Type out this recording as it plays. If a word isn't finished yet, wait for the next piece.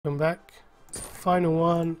Welcome back. Final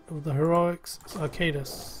one of the heroics is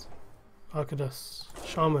Archaedas.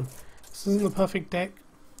 Shaman. This isn't the perfect deck.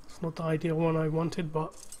 It's not the ideal one I wanted,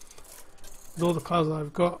 but with all the cards that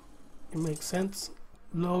I've got, it makes sense.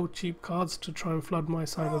 Low, cheap cards to try and flood my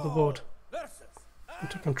side of the board.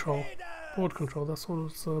 Into control. Board control, that's what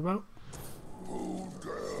it's all about.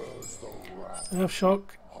 Earth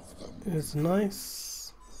Shock is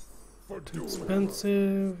nice. Too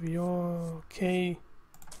expensive. You're okay.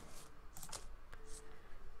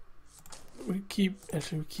 We keep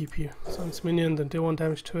you. Science minion, then deal 1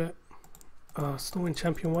 damage to it. Storming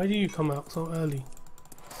champion, why do you come out so early?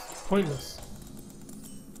 Pointless.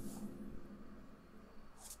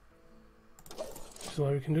 Which is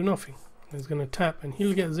why we can do nothing. He's gonna tap and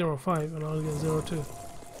he'll get 0-5 and I'll get 0-2.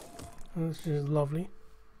 And this is lovely.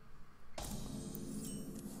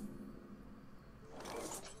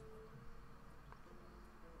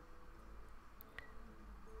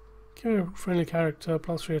 Give a friendly character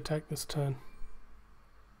 +3 attack this turn.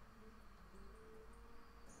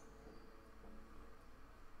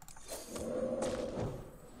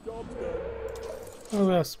 Oh,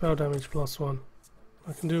 that's spell damage +1.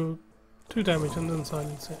 I can do 2 damage and then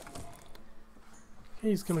silence it. Okay,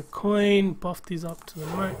 he's gonna coin, buff these up to the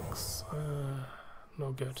max.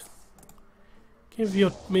 No good. Give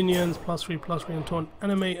your minions +3/+3 and taunt.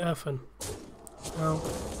 Animate Earthen. Now.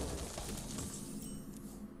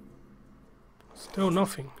 Still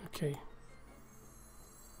nothing, okay.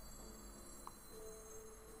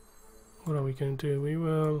 What are we going to do? We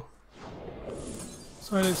will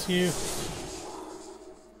silence you.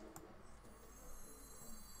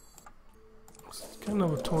 Let's get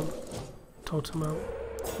another totem out.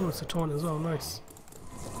 Oh, it's a taunt as well, nice.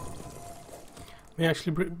 May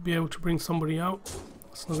actually be able to bring somebody out.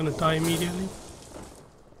 It's not going to die immediately.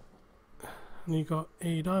 And you got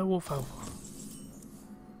a direwolf alpha.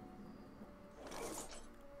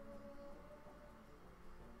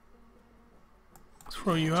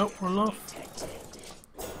 Throw you out for a laugh.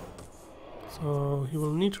 So he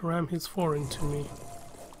will need to ram his 4 into me.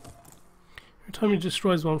 Every time he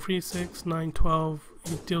destroys 1, 3, 6, 9, 12,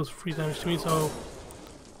 he deals 3 damage to me, so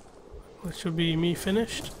that should be me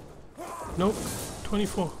finished. Nope,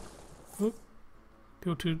 24. Oop.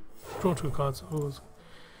 Deal 2, draw 2 cards. Oh,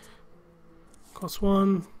 cost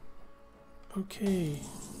 1. Okay.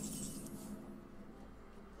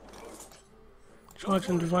 Charge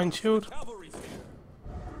and Divine Shield.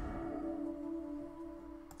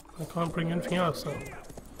 I can't bring anything else, so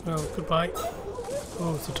well, goodbye.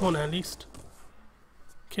 Oh, it's a taunt at least.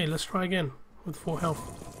 Okay, let's try again with 4 health.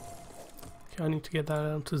 Okay, I need to get that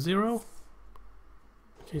down to 0.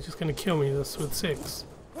 Okay, he's just gonna kill me this with 6.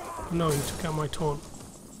 No, he took out my taunt.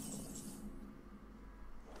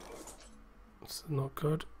 This is not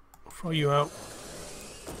good. I'll throw you out.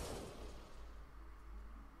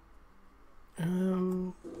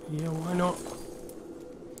 Yeah, why not?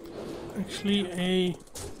 Actually, a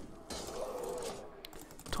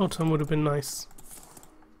totem would have been nice.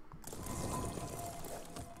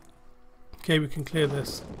 Okay, we can clear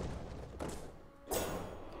this.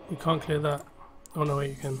 We can't clear that. Oh no,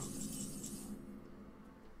 wait, you can.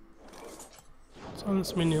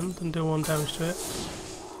 Silence minion, then deal 1 damage to it.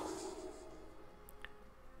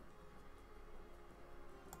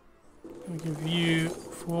 I'll give you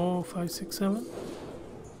 4, 5, 6, 7.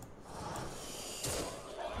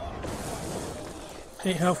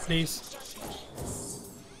 8 health, please.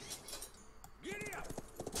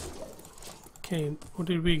 Okay, what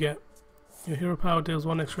did we get? Your hero power deals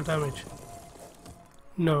 1 extra damage.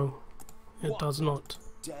 No, it does not.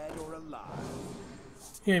 Dead or alive?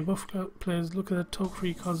 Yeah, both players look at the top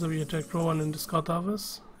 3 cards of your deck, draw 1 and discard the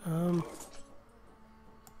others.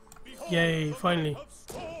 Yay, finally.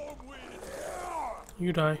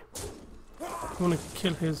 You die. I want to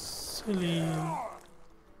kill his silly...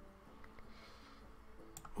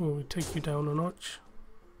 Oh, we take you down a notch.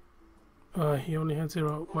 He only had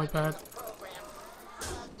 0, my bad.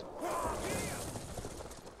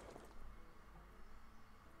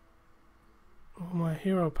 Oh, my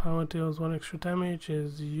hero power deals 1 extra damage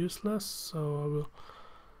is useless, so I will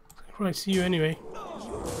sacrifice you anyway.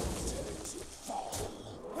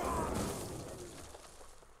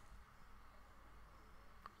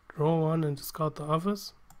 Draw 1 and discard the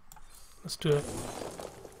others. Let's do it.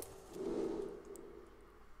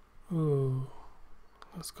 Ooh,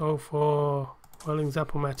 let's go for Whirling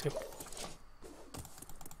Zapomatic.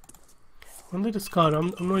 When they discard,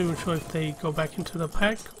 I'm not even sure if they go back into the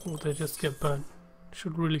pack or they just get burnt.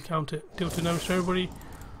 Should really count it. Deal 2 damage to everybody.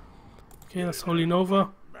 Okay, that's Holy Nova.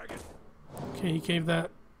 Okay, he gave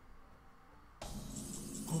that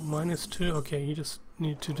Oh, -2. Okay, you just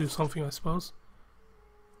need to do something, I suppose.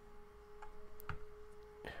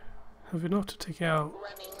 Have enough to take out.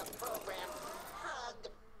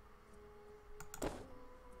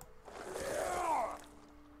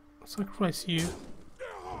 Sacrifice you.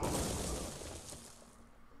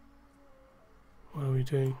 What are we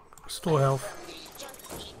doing? Restore health.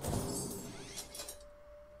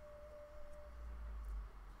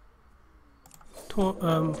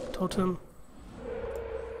 Totem.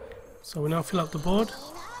 So we now fill up the board.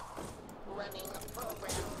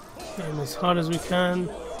 Aim as hard as we can.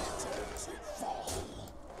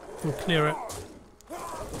 And clear it.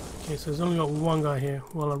 Okay, so there's only got one guy here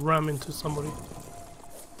while I ram into somebody.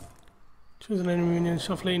 Choose an enemy minion,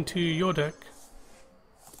 shuffle it into your deck.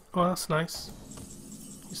 Oh, that's nice.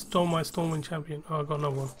 You stole my Stormwind champion. Oh, I got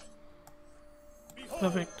another one.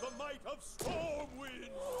 Perfect.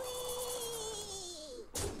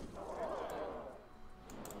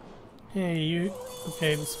 Hey, you.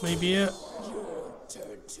 Okay, this may be it.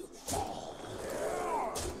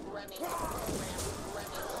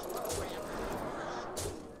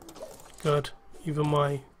 Good. Even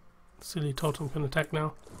my silly totem can attack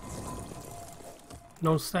now.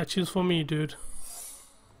 No statues for me, dude.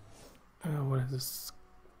 What is this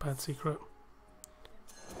bad secret?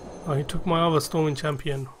 Oh, he took my other Stormwind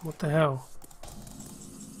champion. What the hell?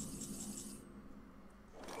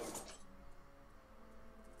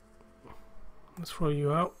 Let's throw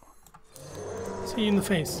you out. See you in the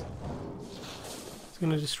face. It's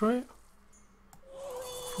gonna destroy it.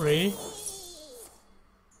 3.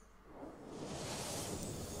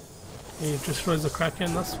 He destroys the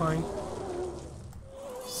Kraken, that's fine.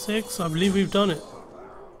 6, I believe we've done it.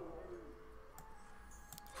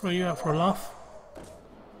 Throw you out for a laugh.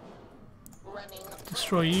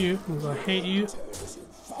 Destroy you, because I hate you.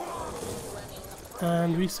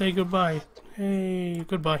 And we say goodbye. Hey,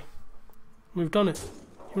 goodbye. We've done it.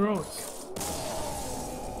 Heroics.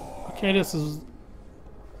 Okay, this is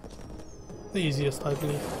the easiest, I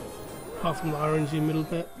believe. Apart from the RNG middle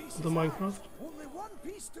bit of the Minecraft. Only one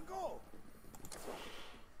piece to go.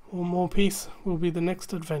 One more piece will be the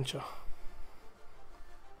next adventure.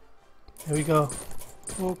 There we go.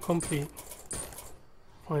 All complete.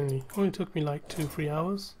 Finally. Only took me like 2-3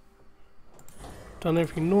 hours. Done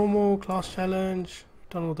everything normal, class challenge,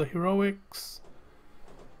 done all the heroics.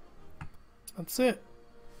 That's it.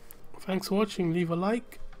 Thanks for watching. Leave a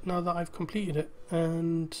like now that I've completed it.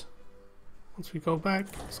 And once we go back,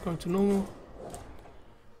 it's going to normal.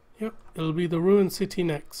 Yep, it'll be the Ruined City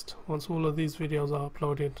next, once all of these videos are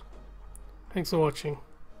uploaded. Thanks for watching.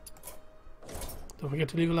 Don't forget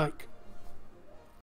to leave a like.